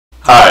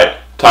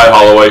Hi, Ty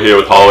Holloway here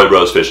with Holloway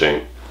Bros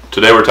Fishing.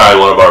 Today we're tying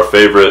one of our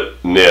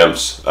favorite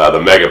nymphs, the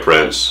Mega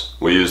Prince.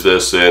 We use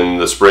this in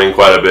the spring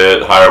quite a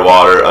bit, higher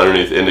water,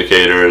 underneath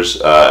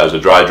indicators, as a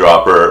dry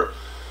dropper.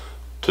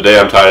 Today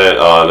I'm tying it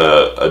on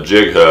a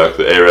jig hook,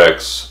 the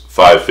Ahrex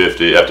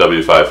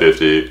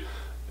FW550.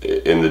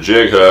 In the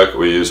jig hook,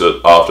 we use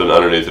it often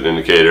underneath an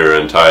indicator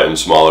and tie it in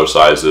smaller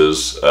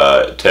sizes,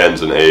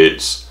 10s and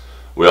 8s.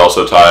 We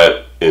also tie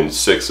it in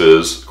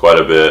 6s quite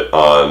a bit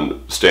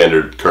on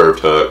standard curved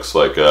hooks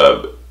like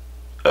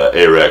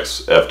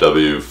Ahrex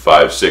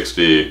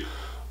FW560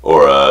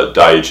 or a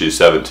Daiichi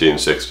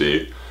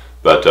 1760.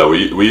 But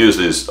we use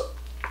these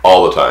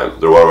all the time.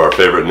 They're one of our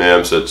favorite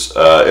nymphs. It's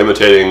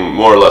imitating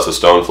more or less a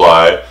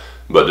stonefly,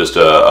 but just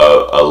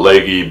a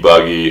leggy,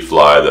 buggy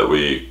fly that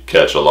we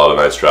catch a lot of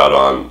nice trout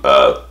on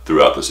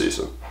throughout the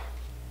season.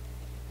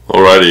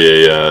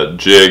 Alrighty, a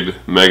jigged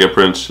Mega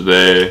Prince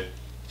today.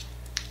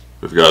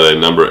 We've got a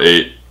number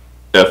 8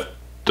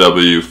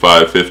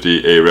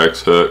 FW550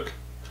 Ahrex hook,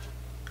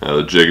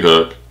 the jig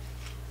hook,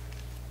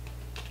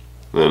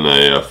 then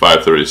a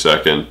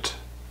 5/32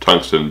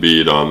 tungsten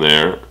bead on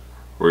there.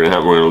 We're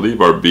gonna leave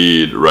our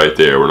bead right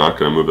there. We're not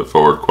gonna move it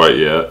forward quite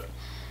yet.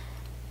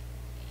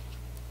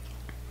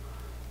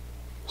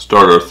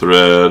 Start our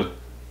thread.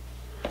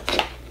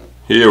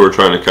 Here we're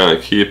trying to kind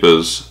of keep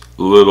as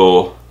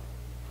little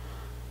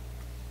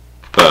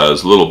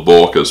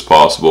bulk as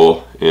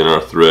possible in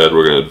our thread.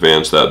 We're going to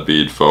advance that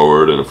bead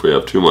forward, and if we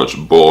have too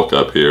much bulk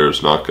up here,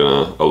 it's not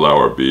going to allow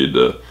our bead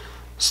to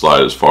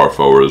slide as far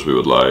forward as we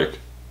would like.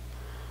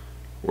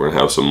 We're going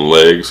to have some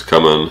legs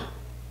coming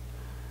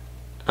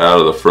out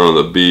of the front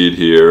of the bead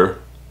here,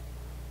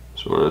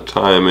 so we're going to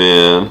tie them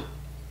in.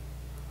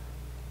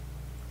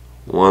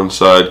 One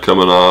side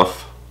coming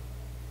off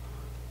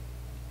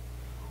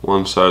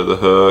one side of the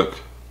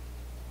hook,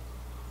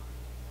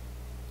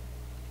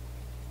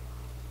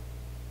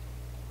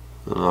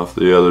 and off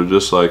the other,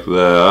 just like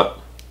that.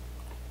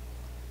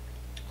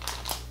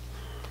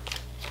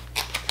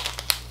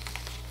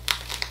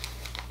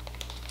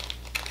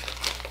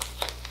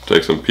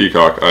 Take some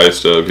peacock eye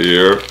stub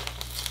here.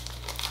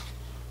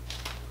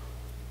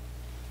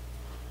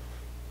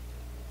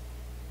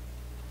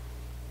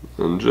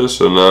 And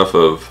just enough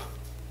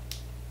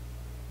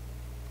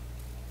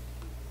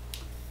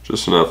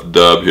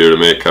dub here to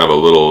make kind of a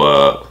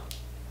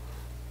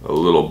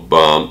little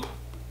bump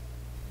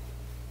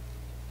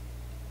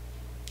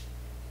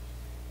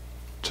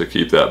to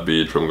keep that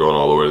bead from going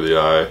all the way to the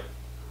eye.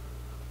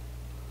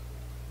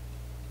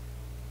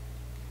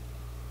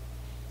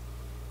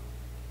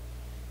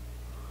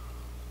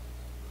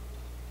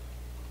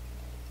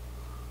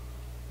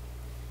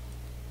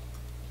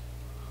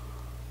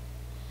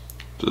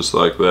 Just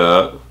like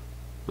that.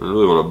 I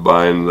really want to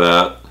bind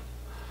that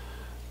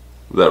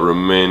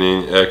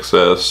remaining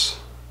excess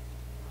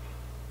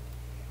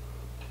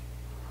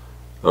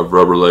of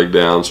rubber leg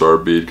down so our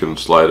bead can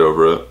slide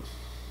over it.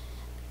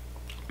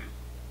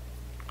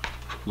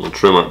 We'll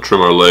trim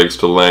our legs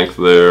to length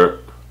there.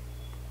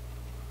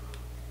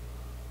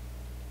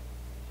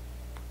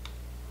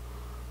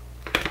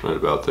 Right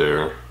about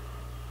there.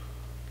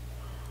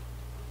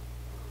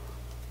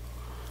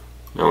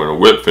 Now we're going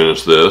to whip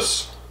finish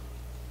this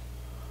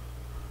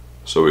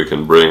so we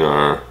can bring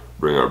our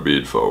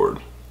bead forward.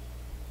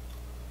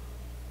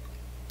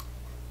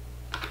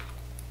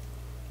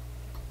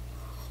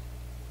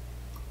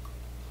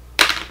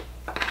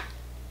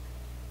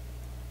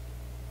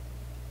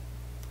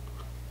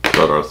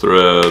 Cut our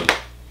thread.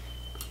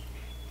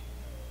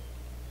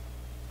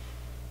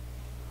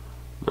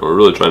 Now we're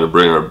really trying to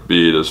bring our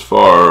bead as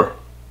far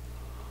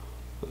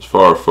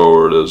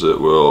forward as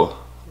it will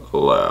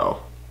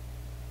allow.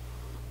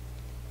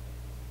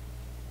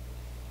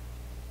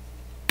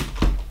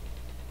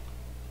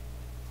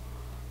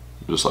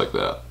 Just like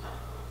that.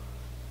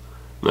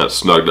 And that's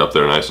snugged up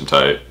there nice and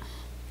tight.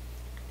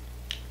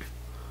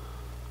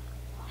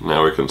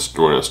 Now we're going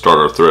to start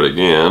our thread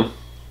again.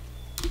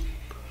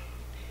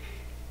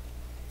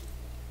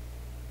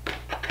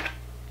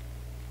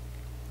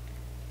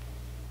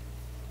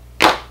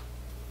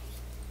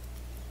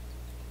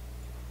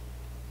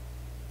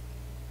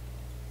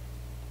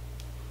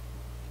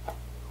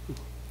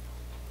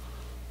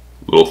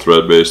 Little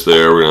thread base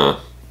there. We're going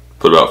to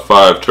put about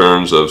 5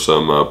 turns of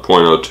some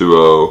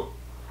 .020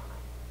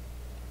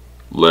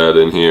 lead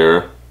in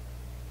here.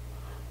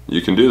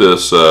 You can do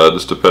this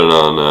just depending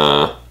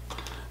on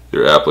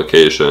your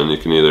application. You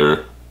can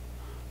either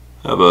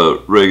have a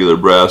regular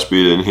brass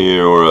bead in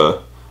here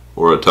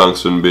or a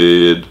tungsten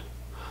bead.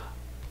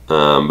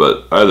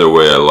 But either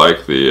way, I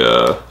like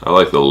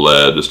the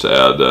lead just to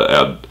add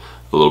a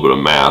little bit of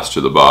mass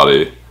to the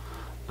body.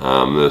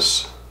 The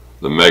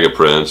Mega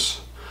Prince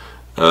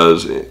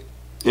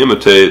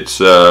imitates,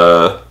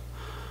 kind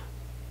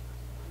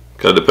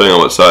of depending on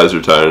what size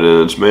you're tying it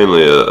in. It's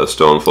mainly a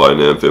stonefly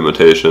nymph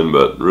imitation,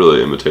 but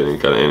really imitating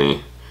kind of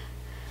any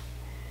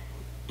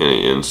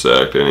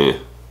insect, any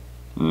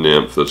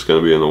nymph that's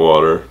going to be in the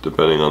water,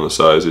 depending on the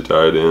size you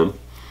tie it in.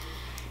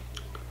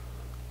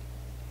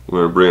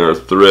 We're going to bring our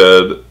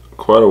thread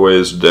quite a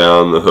ways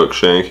down the hook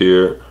shank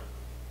here.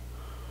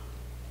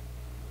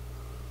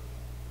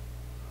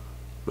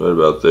 Right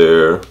about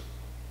there.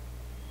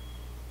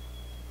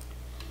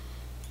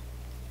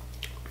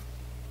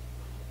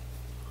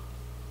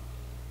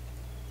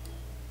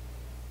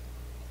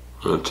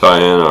 I'm going to tie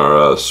in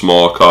our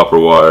small copper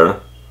wire.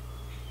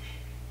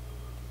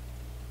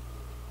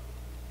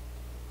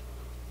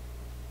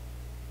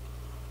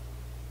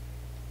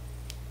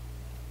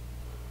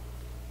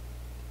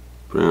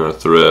 Bring our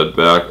thread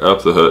back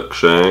up the hook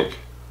shank.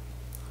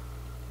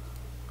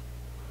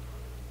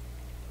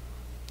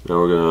 Now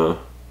we're going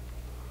to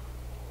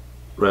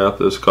wrap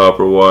this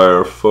copper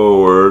wire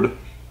forward,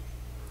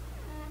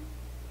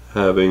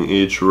 having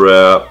each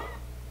wrap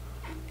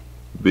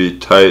be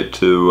tight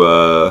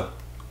to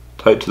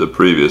the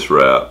previous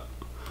wrap.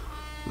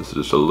 This is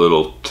just a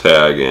little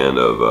tag end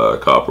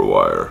of copper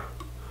wire.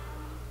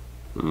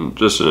 And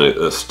just an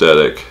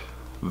aesthetic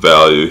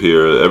value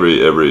here.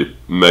 Every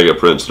mega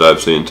prints that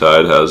I've seen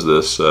tied has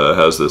this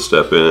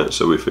step in it,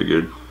 so we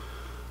figured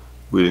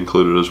we'd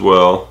include it as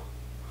well.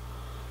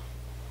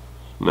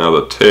 Now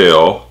the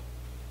tail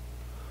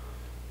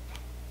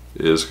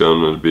is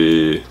going to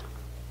be,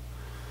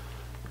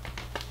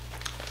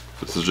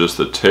 this is just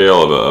the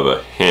tail of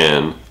a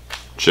hen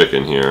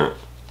chicken here.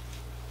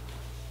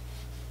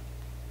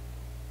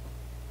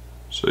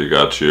 So you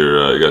got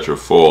your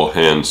full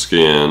hen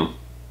skin,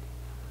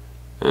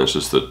 and it's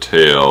just the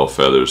tail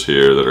feathers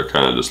here that are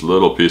kind of just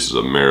little pieces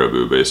of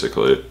marabou,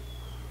 basically.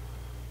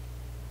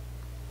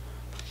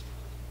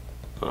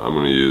 I'm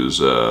going to use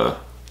get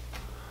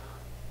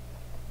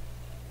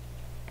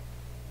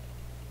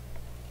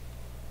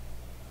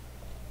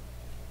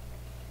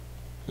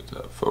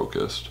that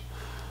focused.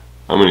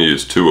 I'm going to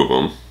use 2 of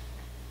them.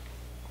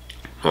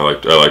 I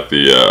like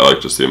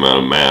just the amount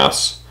of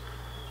mass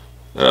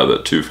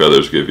that 2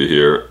 feathers give you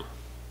here.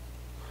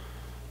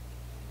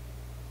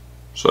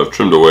 So I've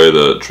trimmed away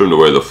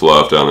the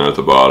fluff down there at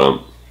the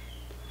bottom.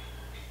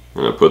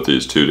 I'm going to put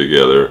these 2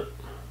 together.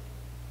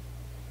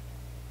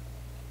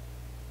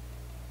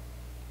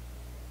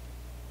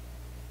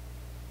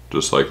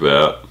 Just like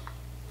that.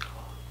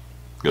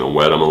 I'm going to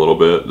wet them a little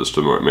bit just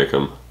to make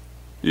them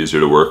easier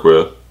to work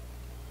with.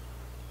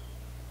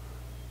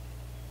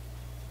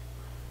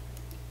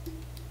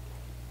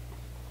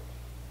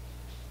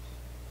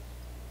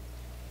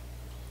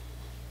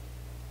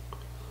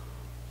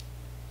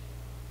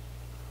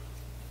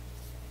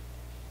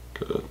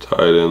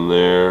 Tie it in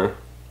there.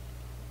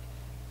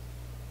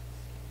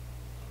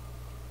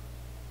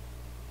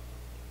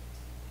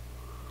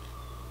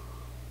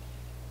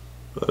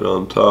 Right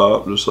on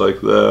top, just like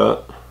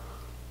that.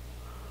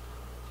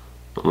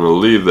 I'm going to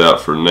leave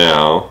that for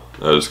now,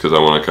 just because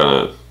I want to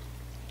kind of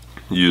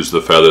use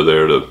the feather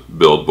there to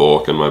build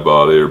bulk in my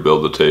body or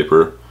build the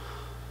taper.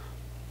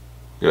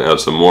 I'm going to add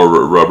some more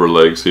rubber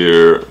legs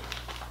here.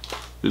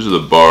 These are the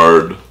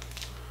barred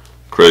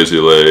crazy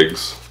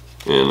legs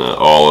in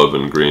olive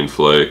and green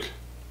flake.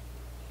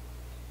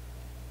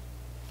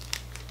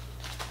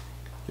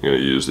 I'm going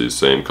to use these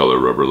same color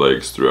rubber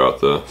legs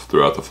throughout the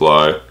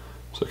fly.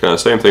 So kind of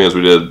same thing as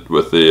we did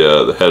with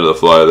the head of the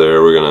fly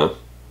there. We're going to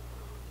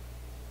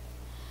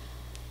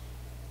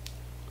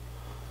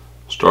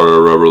start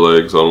our rubber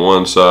legs on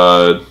one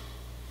side.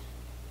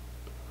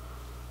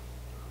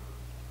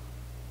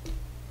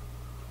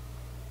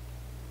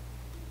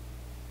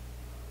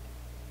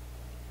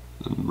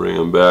 And bring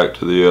them back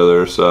to the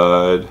other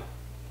side.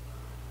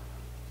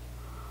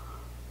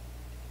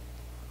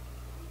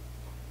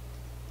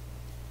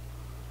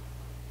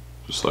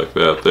 Just like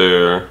that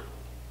there.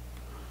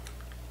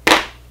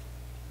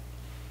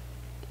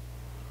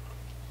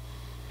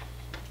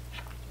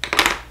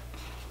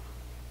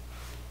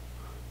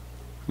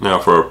 Now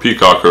for our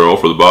peacock curl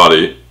for the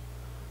body,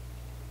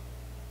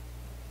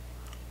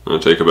 I'm going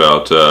to take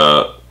about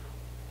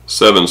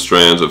 7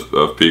 strands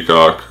of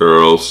peacock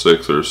curls,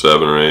 6 or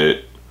 7 or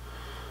 8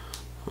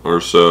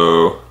 or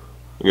so.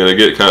 I'm going to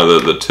get kind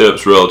of the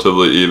tips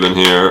relatively even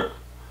here.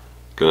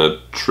 Going to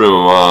trim them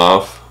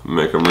off,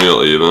 make them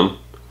real even.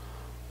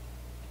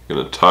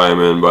 Going to tie them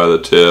in by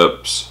the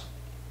tips.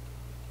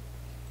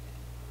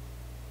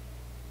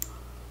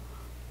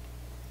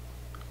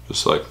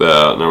 Just like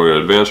that. Now we're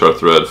going to advance our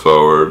thread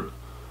forward.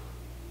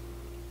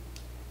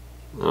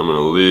 I'm going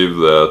to leave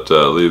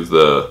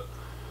the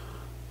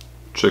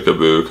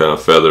chickaboo kind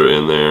of feather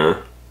in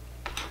there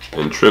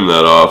and trim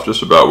that off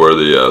just about where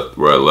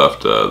I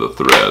left the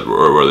thread,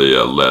 or where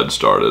the lead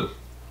started. And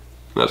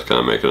that's kind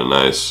of making a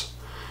nice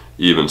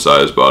even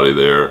sized body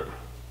there.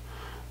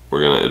 We're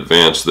going to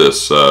advance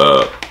this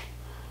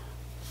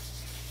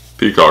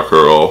peacock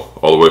curl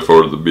all the way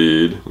forward to the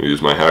bead. I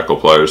use my hackle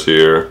pliers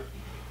here.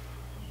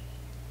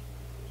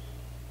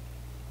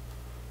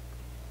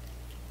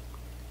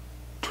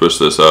 Twist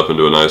this up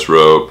into a nice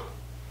rope.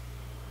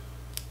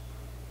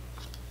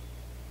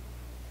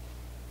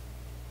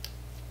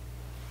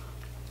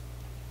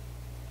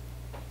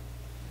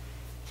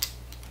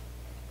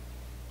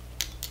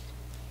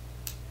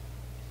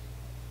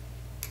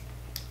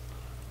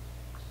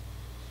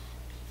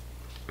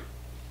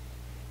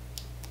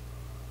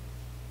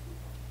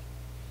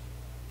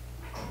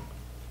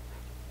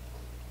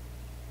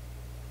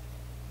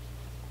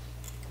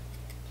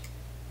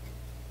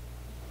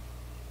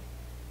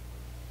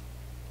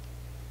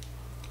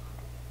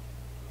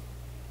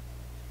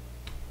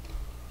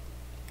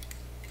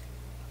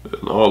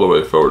 and all the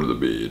way forward to the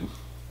bead.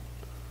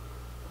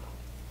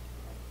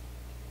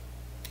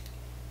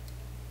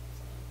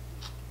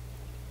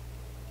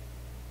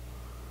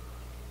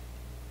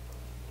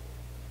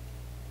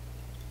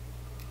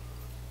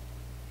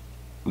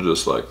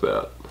 Just like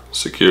that.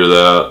 Secure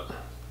that,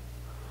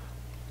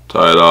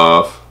 tie it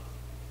off.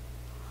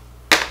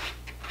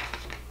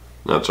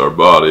 That's our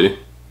body.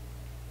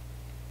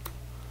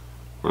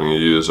 We're going to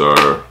use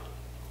our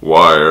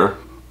wire,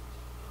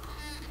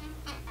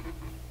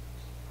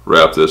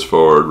 wrap this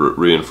forward,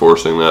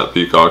 reinforcing that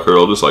peacock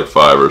herl just like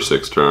 5 or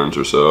 6 turns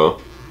or so.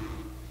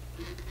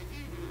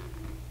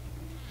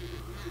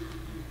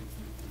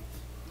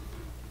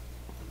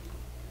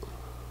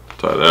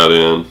 Tie that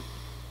in.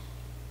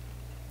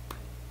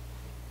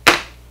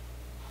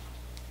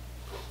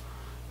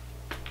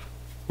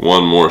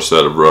 One more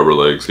set of rubber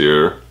legs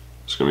here.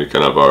 It's going to be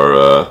kind of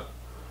our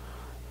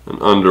an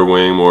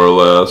underwing, more or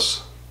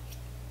less.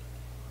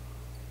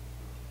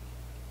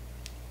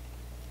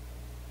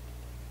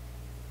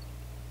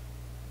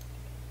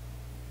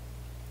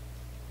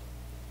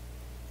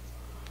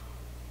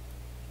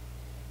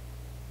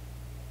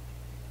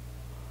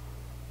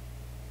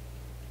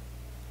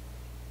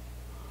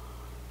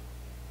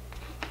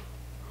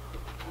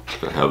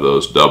 Gonna have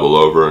those double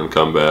over and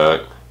come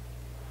back.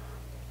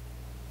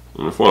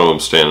 And if one of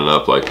them's standing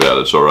up like that,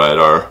 it's all right.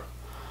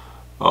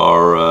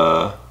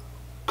 Our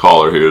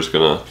collar here is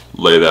going to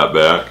lay that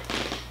back.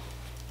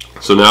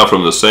 So now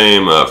from the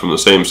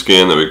same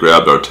skin that we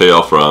grabbed our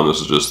tail from,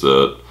 this is just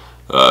the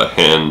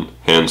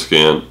hen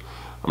skin.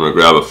 I'm going to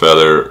grab a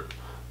feather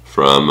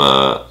from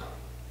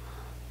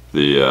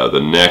the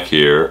neck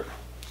here,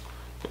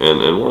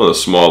 and one of the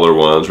smaller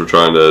ones. We're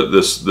trying to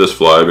this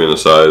fly being a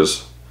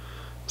size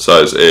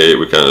 8.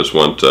 We kind of just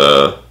want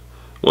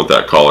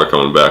that collar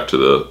coming back to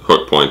the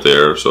hook point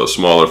there, so a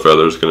smaller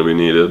feather is going to be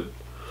needed.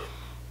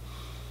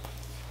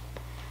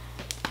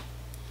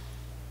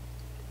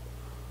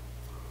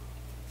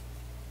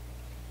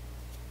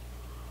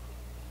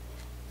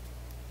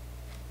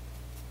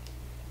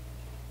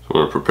 So I'm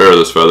going to prepare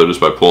this feather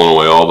just by pulling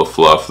away all the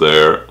fluff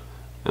there,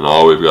 and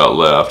all we've got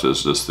left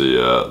is just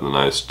the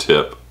nice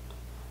tip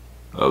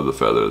of the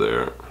feather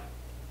there.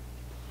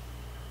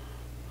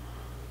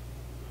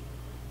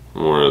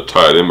 And we're going to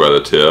tie it in by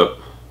the tip.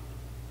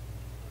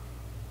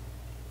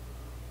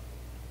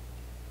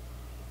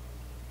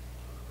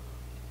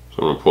 So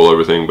I'm going to pull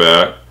everything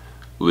back,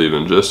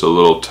 leaving just a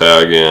little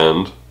tag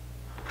end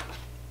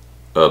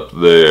up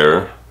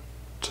there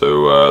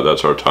to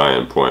that's our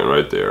tie-in point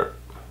right there.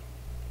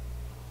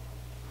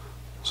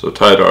 So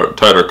tied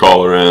our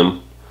collar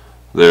in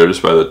there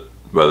just by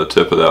the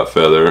tip of that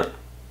feather.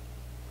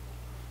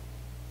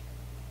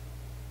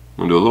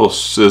 I'm going to do a little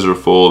scissor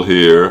fold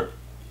here.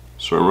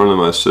 So I'm running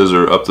my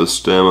scissor up the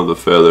stem of the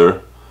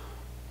feather,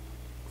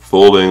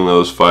 folding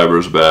those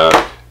fibers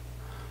back.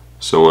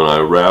 So when I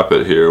wrap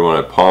it here, when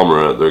I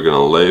palmer it, they're going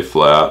to lay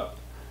flat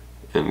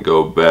and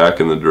go back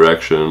in the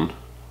direction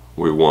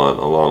we want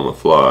along the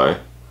fly,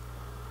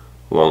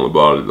 along the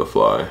body of the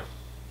fly.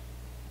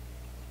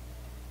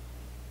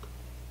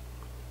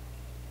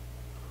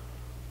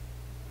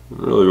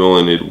 Really, we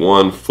only need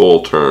one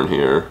full turn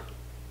here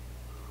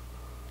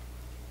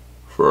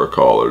for our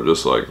collar,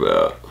 just like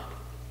that.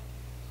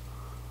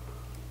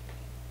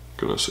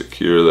 Going to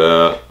secure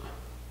that.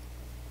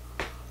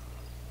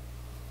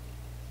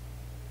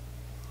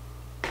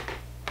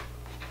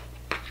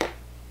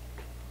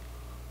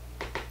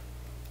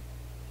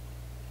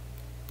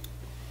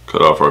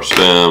 Cut off our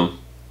stem.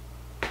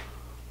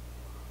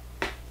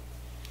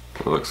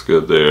 That looks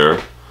good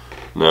there.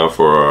 Now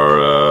for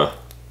our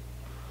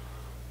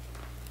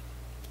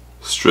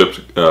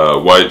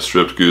white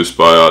stripped goose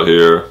buyout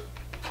here.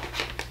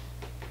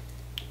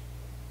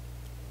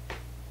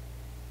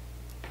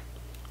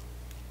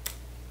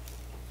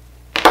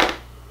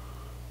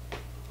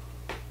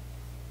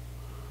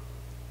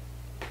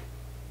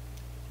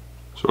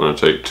 So we're going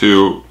to take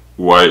 2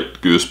 white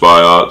goose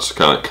buyouts,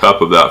 kind of cup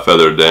of that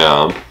feather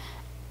down.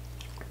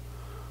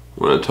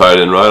 We're going to tie it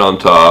in right on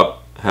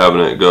top,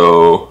 having it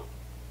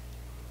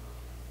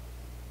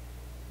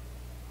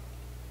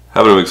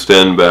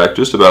extend back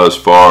just about as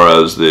far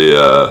as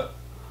the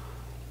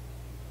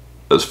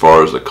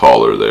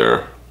collar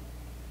there.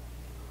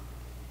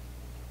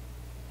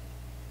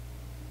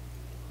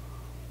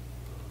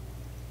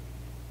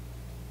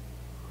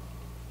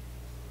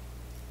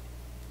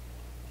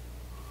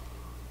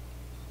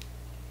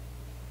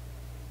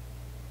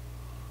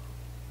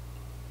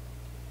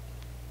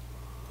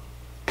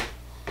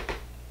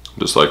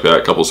 Just like that,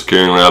 a couple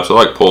securing wraps. I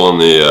like pulling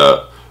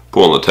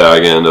the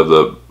tag end of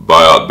the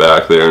buyout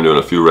back there and doing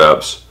a few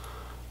wraps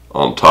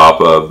on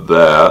top of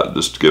that,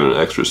 just to give it an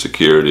extra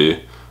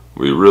security.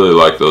 We really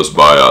like those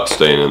buyouts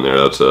staying in there.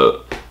 That's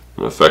an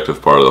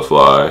effective part of the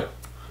fly.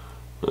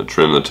 I'm going to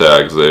trim the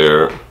tags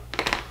there.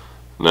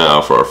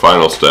 Now for our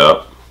final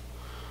step,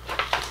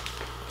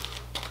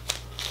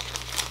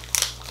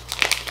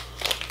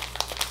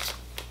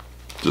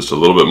 just a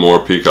little bit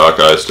more peacock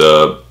eye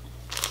stub.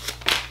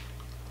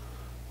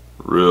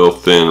 Real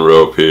thin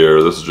rope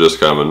here. This is just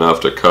kind of enough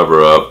to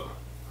cover up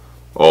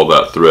all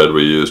that thread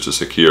we used to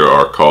secure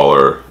our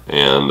collar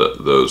and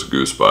those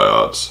goose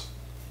biots.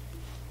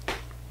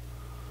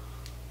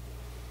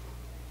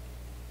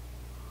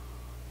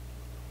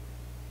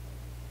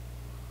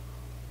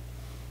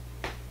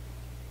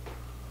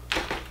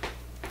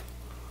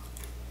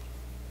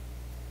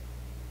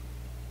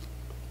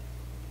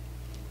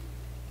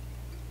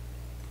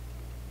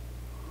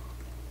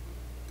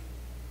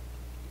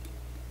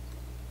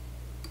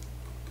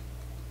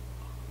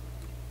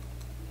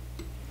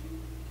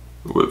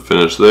 Whip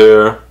finish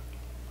there.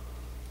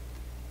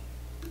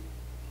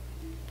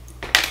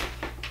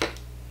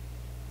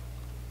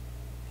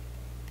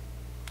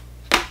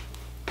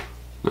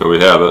 There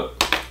we have it.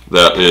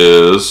 That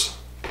is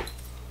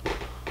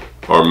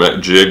our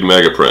jigged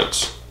mega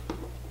prince.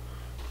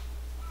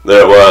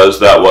 There it was.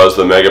 That was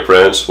the mega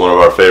prince, one of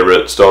our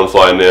favorite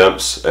stonefly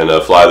nymphs, and a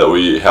fly that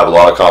we have a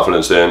lot of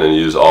confidence in and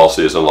use all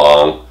season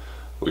long.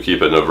 We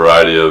keep it in a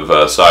variety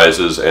of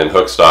sizes and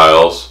hook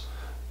styles,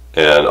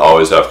 and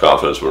always have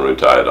confidence when we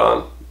tie it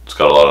on. It's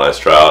got a lot of nice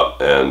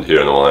trout, and here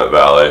in the Willamette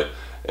Valley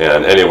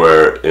and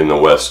anywhere in the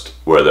west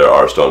where there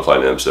are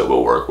stonefly nymphs, it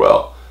will work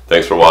well.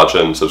 Thanks for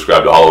watching.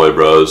 Subscribe to Holloway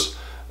Bros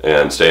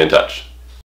and stay in touch.